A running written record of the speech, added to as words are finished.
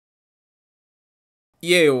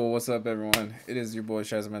Yo, what's up everyone? It is your boy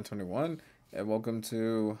Shazman21 and welcome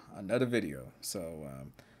to another video. For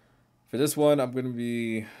this one I'm going to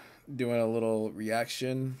be doing a little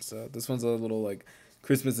reaction. So this one's a little like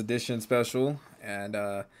Christmas edition special, and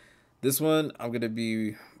this one I'm going to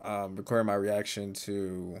be recording my reaction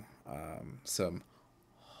to some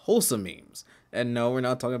wholesome memes. And no, we're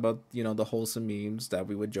not talking about, the wholesome memes that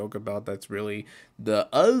we would joke about. That's really the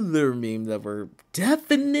other meme that we're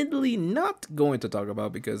definitely not going to talk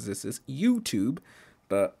about because this is YouTube.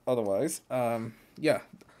 But otherwise, yeah.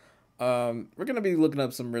 We're going to be looking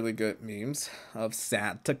up some really good memes of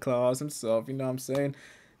Santa Claus himself, you know what I'm saying?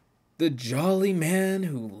 The jolly man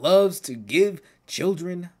who loves to give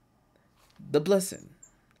children the blessing.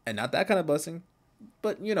 And not that kind of blessing,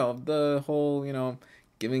 but, the whole,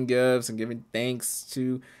 giving gifts and giving thanks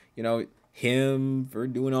to, him for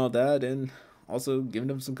doing all that, and also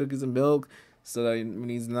giving him some cookies and milk so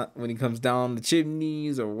that when he comes down the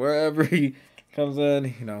chimneys or wherever he comes in,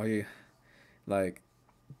 he like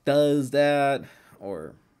does that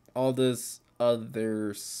or all this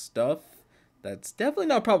other stuff that's definitely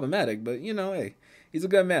not problematic, but hey, he's a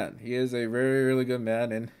good man. He is a very, really good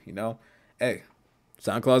man, and hey,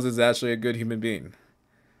 Santa Claus is actually a good human being.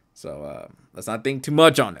 So let's not think too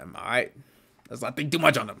much on him, all right? Let's not think too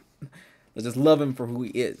much on him. Let's just love him for who he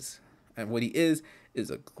is. And what he is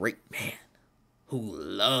a great man who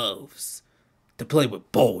loves to play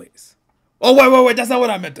with boys. Oh, wait, that's not what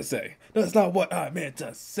I meant to say. That's not what I meant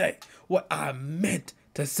to say. What I meant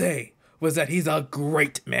to say was that he's a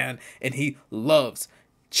great man and he loves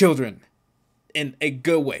children in a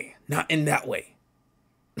good way, not in that way.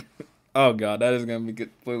 Oh, God, that is going to be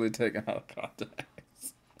completely taken out of context.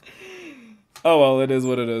 Oh well, it is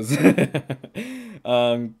what it is.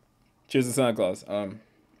 Cheers to Santa Claus.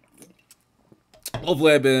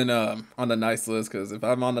 Hopefully I've been on the nice list, because if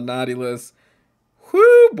I'm on the naughty list,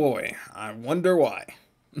 whoo boy, I wonder why.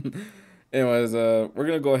 Anyways, we're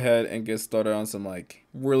gonna go ahead and get started on some like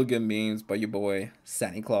really good memes by your boy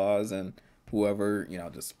Santa Claus and whoever,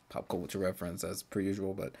 just pop culture reference as per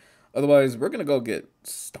usual. But otherwise, we're gonna go get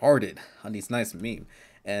started on these nice memes.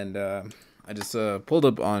 And I just pulled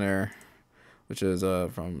up on her, which is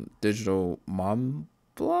from Digital Mom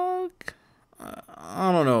Blog.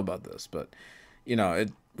 I don't know about this, but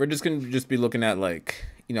we're just gonna be looking at like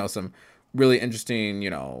some really interesting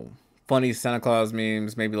funny Santa Claus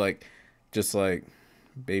memes, maybe like just like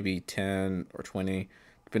maybe 10 or 20,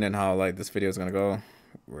 depending on how like this video is gonna go.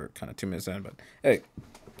 We're kind of 2 minutes in, but hey,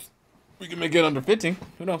 we can make it under 15.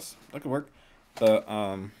 Who knows? That could work. But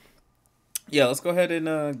yeah, let's go ahead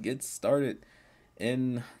and get started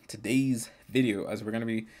in today's video, as we're going to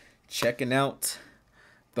be checking out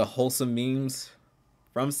the wholesome memes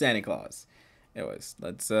from Santa Claus. Anyways,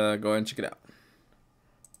 let's go ahead and check it out.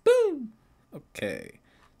 Boom! Okay,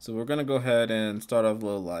 so we're going to go ahead and start off a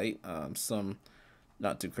little light, some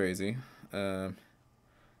not too crazy. Here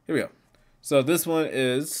we go. So this one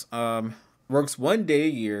is works 1 day a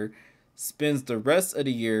year, spends the rest of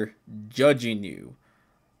the year judging you.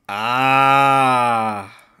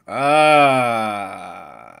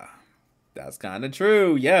 That's kind of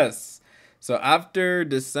true, yes. So after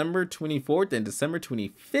December 24th and December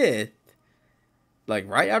 25th, like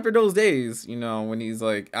right after those days, when he's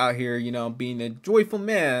like out here, being a joyful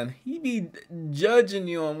man, he be judging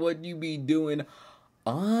you on what you be doing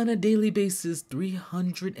on a daily basis,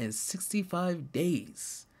 365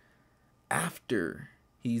 days after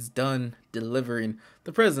he's done delivering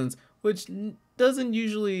the presents, which doesn't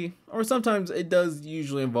usually, or sometimes it does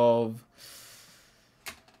usually involve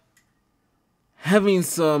having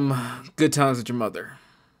some good times with your mother.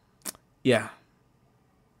 Yeah.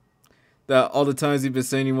 That all the times you've been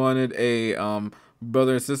saying you wanted a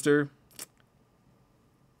brother and sister,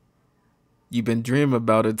 you've been dreaming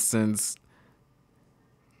about it since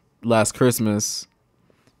last Christmas,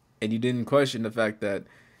 and you didn't question the fact that,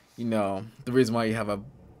 the reason why you have a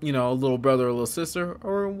little brother or a little sister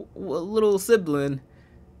or a little sibling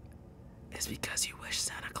is because you wish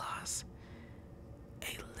Santa Claus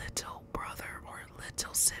a little brother or a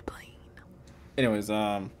little sibling. Anyways,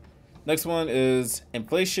 next one is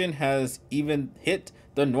inflation has even hit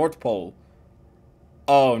the North Pole.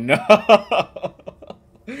 Oh no.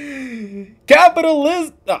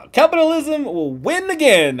 Capitalism will win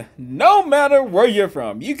again, no matter where you're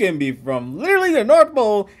from. You can be from literally the North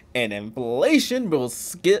Pole, and inflation will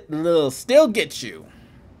still get you.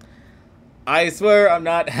 I swear I'm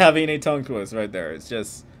not having a tongue twist right there. It's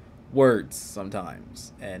just words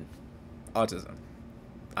sometimes, and autism.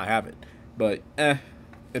 I have it, but it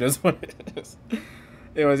is what it is.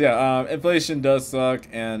 Anyways, yeah, inflation does suck,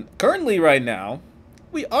 and currently right now,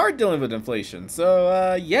 we are dealing with inflation.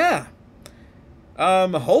 So yeah.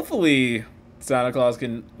 Hopefully Santa Claus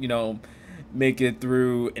can, make it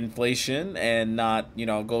through inflation and not,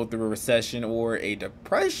 go through a recession or a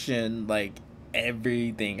depression like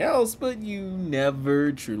everything else, but you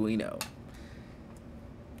never truly know.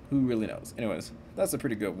 Who really knows? Anyways, that's a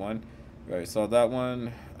pretty good one. Right, saw that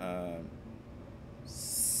one.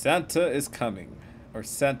 Santa is coming. Or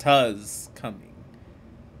Santa's coming.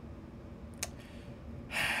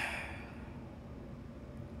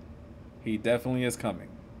 He definitely is coming.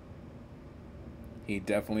 He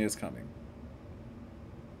definitely is coming.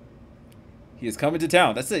 He is coming to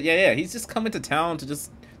town. That's it. Yeah. He's just coming to town to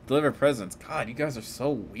just deliver presents. God, you guys are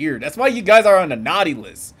so weird. That's why you guys are on the naughty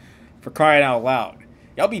list. For crying out loud.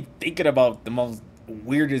 Y'all be thinking about the most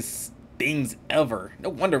weirdest things ever. No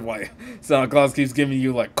wonder why Santa Claus keeps giving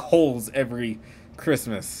you like coals every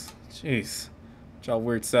Christmas. Jeez. Y'all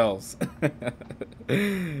weird selves.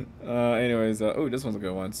 Anyways, oh, this one's a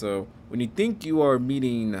good one. So, when you think you are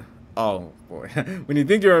meeting... Oh, boy. When you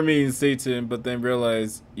think you are meeting Satan, but then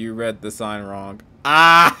realize you read the sign wrong.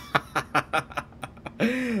 Ah!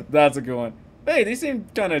 That's a good one. Hey, they seem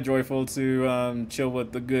kind of joyful to chill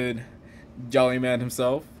with the good jolly man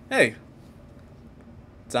himself. Hey.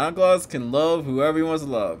 Santa Claus can love whoever he wants to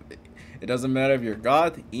love. It doesn't matter if you're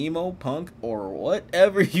goth, emo, punk, or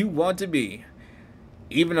whatever you want to be.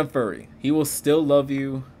 Even a furry, he will still love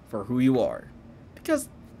you for who you are. Because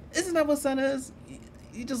isn't that what Santa is?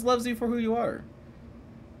 He just loves you for who you are.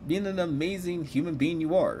 Being an amazing human being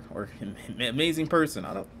you are. Or amazing person.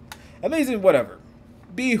 Amazing whatever.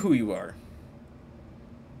 Be who you are.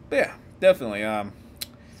 But yeah, definitely.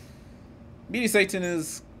 Meeting Satan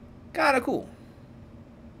is kind of cool.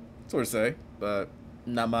 Sort of say. But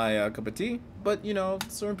not my cup of tea. But,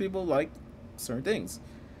 certain people like certain things.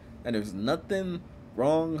 And there's nothing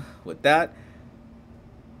wrong with that,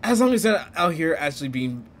 as long as they're out here actually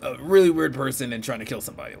being a really weird person and trying to kill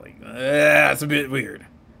somebody. Like, that's a bit weird.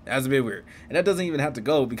 That's a bit weird. And that doesn't even have to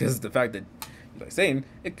go because the fact that, like saying,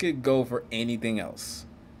 it could go for anything else.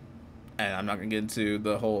 And I'm not gonna get into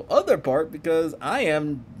the whole other part because I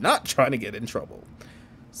am not trying to get in trouble.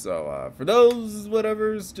 So for those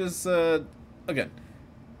whatevers, just again,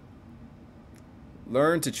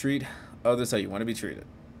 learn to treat others how you want to be treated.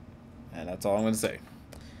 And that's all I'm going to say.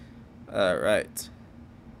 Alright.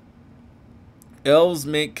 Elves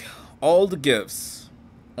make all the gifts.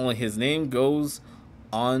 Only his name goes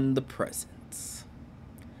on the presents.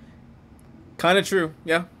 Kind of true.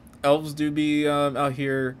 Yeah. Elves do be out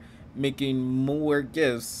here making more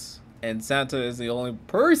gifts. And Santa is the only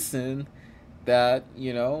person that,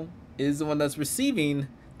 is the one that's receiving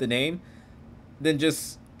the name. Than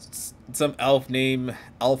just some elf named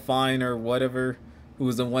Alfine or whatever. Who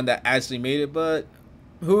was the one that actually made it, but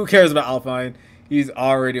who cares about Alpine? He's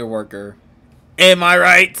already a worker. Am I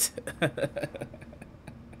right?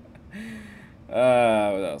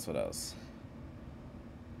 What else?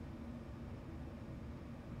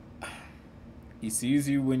 He sees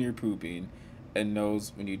you when you're pooping and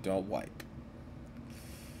knows when you don't wipe.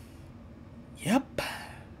 Yep,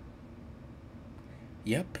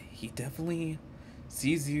 he definitely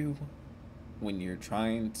sees you when you're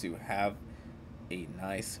trying to have a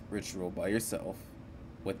nice ritual by yourself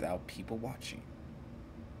without people watching.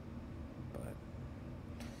 But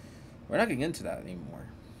we're not gonna get into that anymore.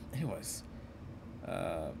 Anyways,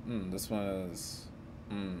 this one is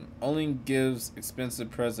only gives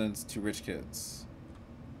expensive presents to rich kids.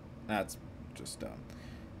 That's just dumb.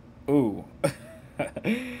 Ooh.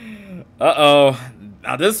 Uh-oh.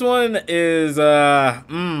 Now this one is a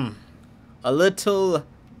little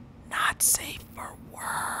not safe for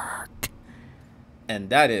work. And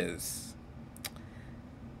that is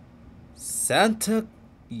Santa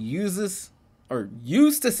used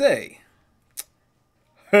to say,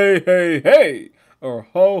 hey, or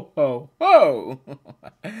ho, ho, ho,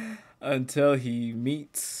 until he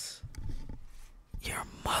meets your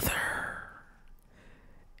mother.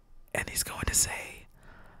 And he's going to say,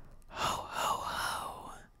 ho, ho,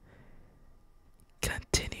 ho,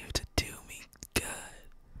 continue to do me good,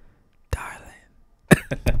 darling.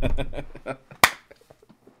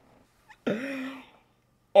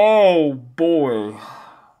 Oh boy.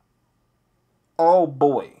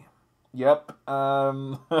 Yep.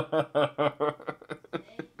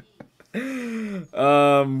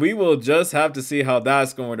 We will just have to see how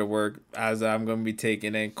that's going to work as I'm going to be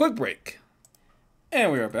taking a quick break.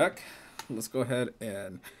 And we are back. Let's go ahead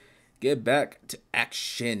and get back to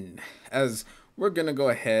action as we're going to go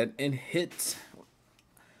ahead and hit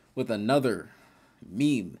with another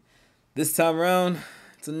meme. This time around,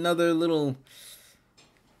 it's another little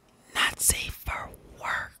not safe for work.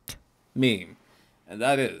 meme, and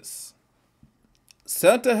that is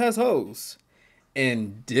Santa has hoes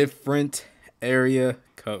in different area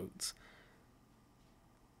codes.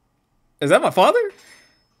 Is that my father?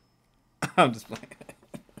 I'm just playing.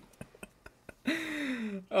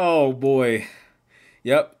 Oh boy.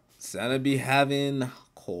 Yep. Santa be having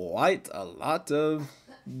quite a lot of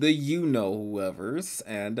the whoever's,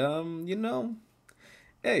 and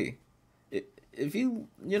hey, if he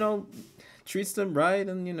treats them right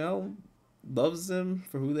and loves them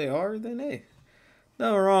for who they are, then hey,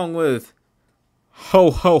 nothing wrong with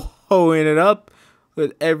hoing it up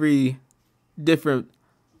with every different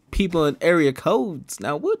people in area codes.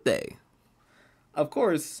 Now would they? Of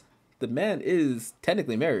course, the man is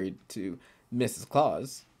technically married to Mrs.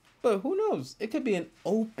 Claus, but who knows? It could be an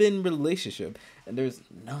open relationship, and there's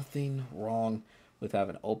nothing wrong with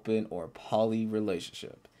having an open or poly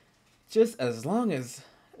relationship. Just as long as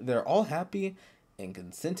they're all happy and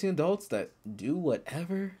consenting adults that do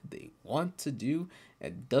whatever they want to do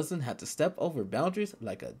and doesn't have to step over boundaries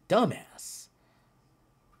like a dumbass.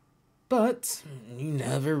 But you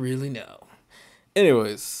never really know.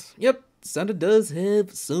 Anyways, yep, Santa does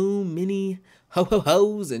have so many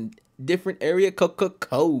ho-ho-hos and different area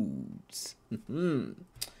codes. And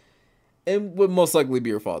would most likely be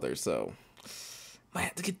your father, so might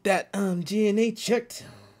have to get that GNA checked.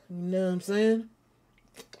 You know what I'm saying?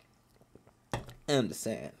 I'm just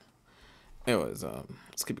saying. Anyways,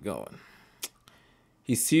 let's keep it going.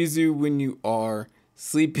 He sees you when you are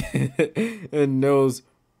sleeping and knows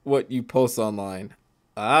what you post online.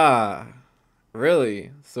 Ah,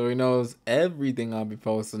 really? So he knows everything I'll be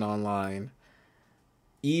posting online,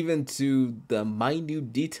 even to the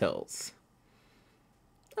minute details.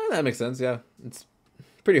 That makes sense, yeah. It's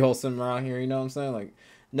pretty wholesome around here, you know what I'm saying? Like,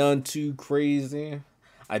 none too crazy.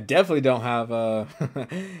 I definitely don't have a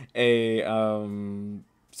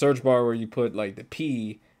search bar where you put like the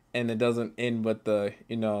P and it doesn't end with the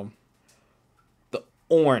the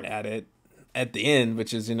orn at the end,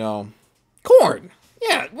 which is corn.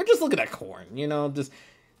 Yeah, we're just looking at corn. Just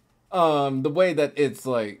the way that it's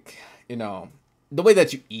like the way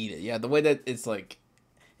that you eat it. Yeah, the way that it's like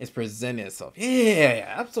it's presented itself. Yeah,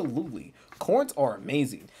 absolutely. Corns are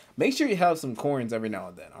amazing. Make sure you have some corns every now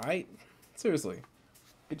and then. All right, seriously.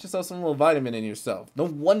 Get yourself some little vitamin in yourself. No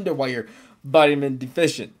wonder why you're vitamin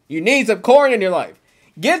deficient. You need some corn in your life.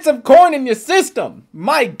 Get some corn in your system.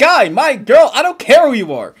 My guy, my girl, I don't care who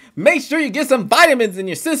you are. Make sure you get some vitamins in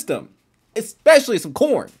your system. Especially some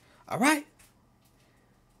corn. Alright?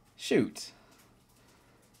 Shoot.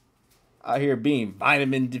 Out here being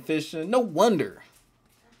vitamin deficient. No wonder.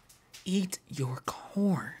 Eat your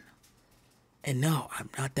corn. And no, I'm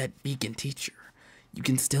not that vegan teacher. You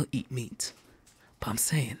can still eat meat. But I'm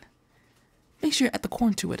saying, make sure you add the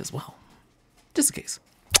corn to it as well. Just in case.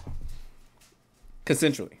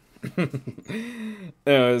 Consensually.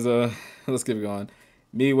 Anyways, let's keep it going.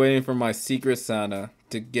 Me waiting for my secret Santa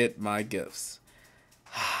to get my gifts.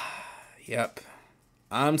 Yep.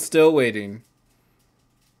 I'm still waiting.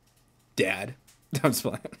 Dad. I'm just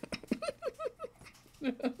playing.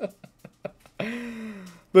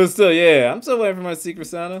 But still, yeah, I'm still waiting for my secret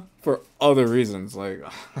Santa for other reasons. Like,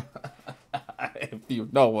 if you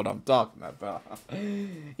know what I'm talking about.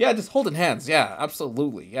 Yeah, just holding hands. Yeah,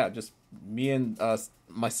 absolutely. Yeah, just me and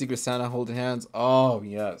my secret Santa holding hands. Oh,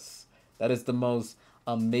 yes. That is the most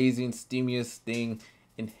amazing, steamiest thing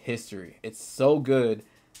in history. It's so good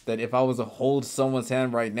that if I was to hold someone's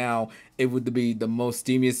hand right now, it would be the most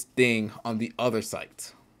steamiest thing on the other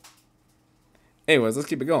site. Anyways, let's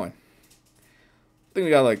keep it going. I think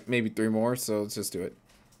we got like maybe 3 more, so let's just do it.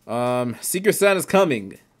 Secret Santa's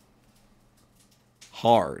coming.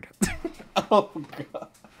 Hard. Oh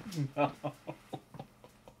god.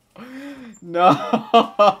 No.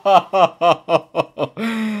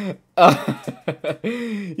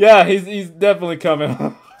 Yeah, he's definitely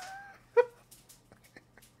coming.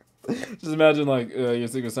 Just imagine like your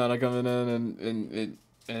Secret Santa coming in and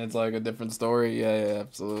it's like a different story. Yeah,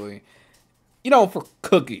 absolutely. For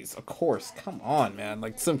cookies, of course. Come on, man.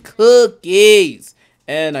 Like some cookies.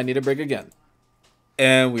 And I need a break again.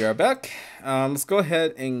 And we are back. Let's go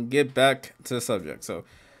ahead and get back to the subject. So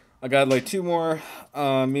I got like 2 more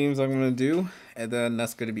memes I'm going to do. And then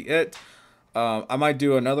that's going to be it. I might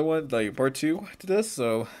do another one, like part 2 to this.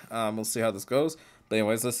 So we'll see how this goes. But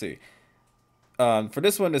anyways, let's see. For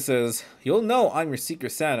this one, it says, "You'll know I'm your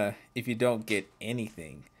Secret Santa if you don't get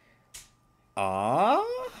anything." Ah.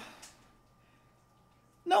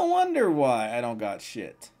 No wonder why I don't got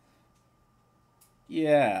shit.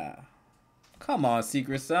 Yeah. Come on,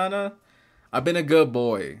 Secret Santa. I've been a good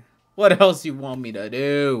boy. What else you want me to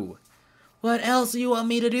do? What else do you want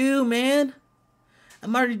me to do, man?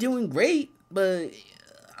 I'm already doing great, but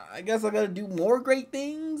I guess I gotta do more great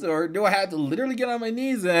things, or do I have to literally get on my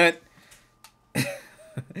knees and...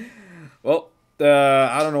 Well,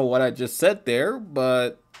 I don't know what I just said there,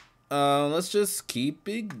 but let's just keep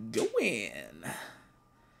it going.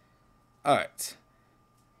 All right.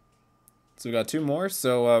 So we got two more.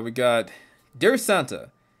 So we got Dear Santa,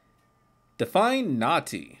 define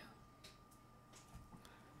naughty.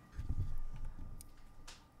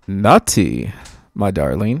 Naughty, my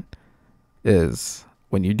darling, is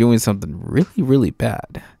when you're doing something really, really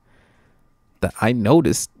bad that I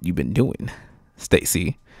noticed you've been doing,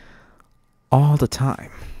 Stacy, all the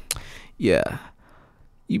time. Yeah,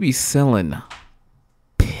 you be selling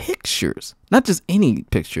pictures, not just any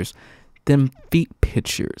pictures, them feet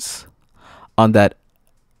pictures on that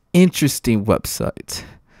interesting website.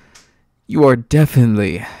 You are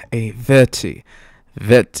definitely a very,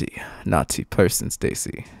 very naughty person,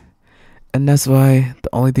 Stacy. And that's why the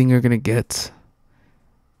only thing you're gonna get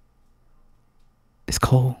is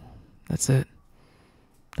coal. That's it.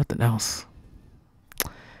 Nothing else.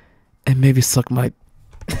 And maybe suck my...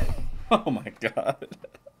 Oh my god.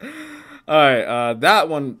 Alright, that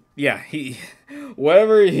one, yeah,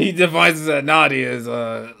 whatever he defines as naughty is,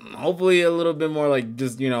 hopefully a little bit more like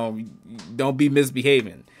just, don't be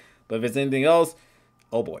misbehaving. But if it's anything else,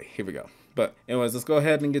 oh boy, here we go. But anyways, let's go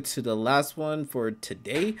ahead and get to the last one for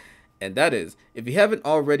today. And that is, if you haven't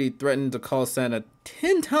already threatened to call Santa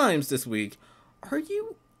 10 times this week, are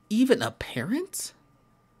you even a parent?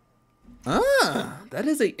 That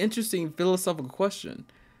is an interesting philosophical question.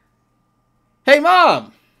 Hey,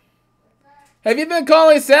 Mom! Have you been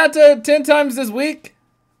calling Santa 10 times this week?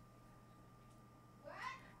 What?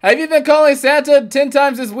 Have you been calling Santa 10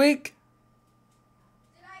 times this week?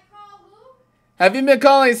 Did I call who? Have you been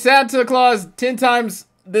calling Santa Claus 10 times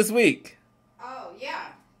this week? Oh, yeah.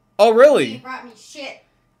 Oh, really? He brought me shit.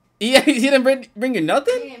 Yeah, he didn't bring you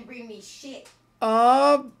nothing? He didn't bring me shit.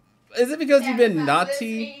 Is it because you've been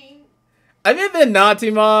naughty? Listening. Have you been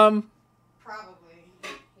naughty, Mom? Probably. He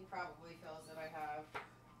probably feels that I have.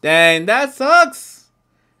 Dang, that sucks.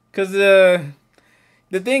 Because the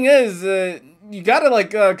thing is, you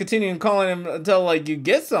gotta continue calling him until you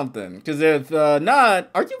get something. Because if not,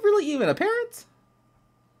 are you really even a parent?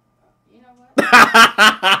 You know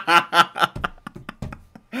what?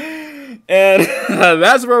 And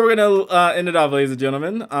that's where we're gonna end it off, ladies and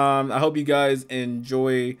gentlemen. I hope you guys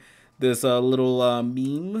enjoy this little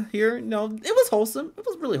meme here. No, it was wholesome. It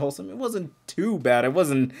was really wholesome. It wasn't too bad. It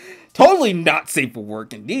wasn't totally not safe for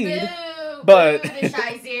work, indeed. Boo, but boo to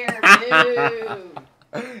Shazier,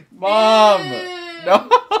 boo. Mom, boo. No.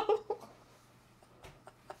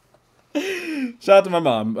 Shout out to my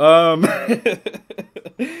mom.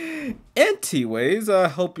 Anyways, I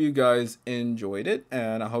hope you guys enjoyed it,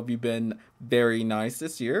 and I hope you've been very nice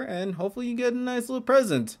this year, and hopefully you get a nice little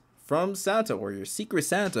present from Santa or your secret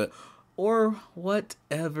Santa or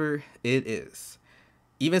whatever it is.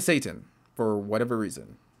 Even Satan, for whatever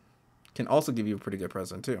reason, can also give you a pretty good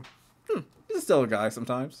present too. He's still a guy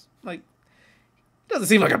sometimes. He doesn't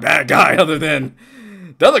seem like a bad guy other than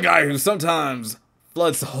the other guy who sometimes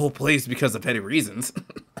floods the whole place because of petty reasons.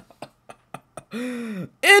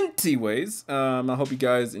 Anyways, I hope you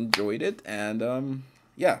guys enjoyed it, and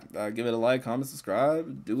yeah, give it a like, comment,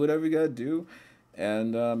 subscribe, do whatever you gotta do,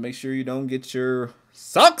 and make sure you don't get your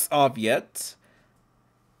socks off yet,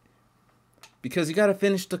 because you gotta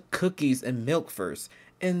finish the cookies and milk first,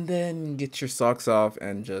 and then get your socks off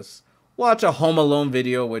and just watch a Home Alone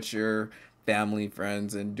video with your family,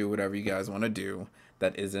 friends, and do whatever you guys want to do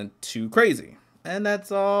that isn't too crazy. And that's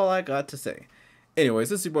all I got to say. Anyways,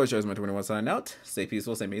 this is your boy Shaziman21 signing out. Stay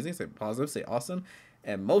peaceful, stay amazing, stay positive, stay awesome,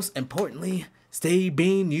 and most importantly, stay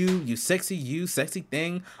being you, you sexy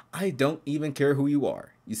thing. I don't even care who you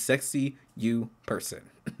are. You sexy you person.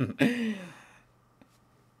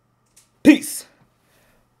 Peace.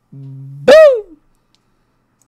 Bye.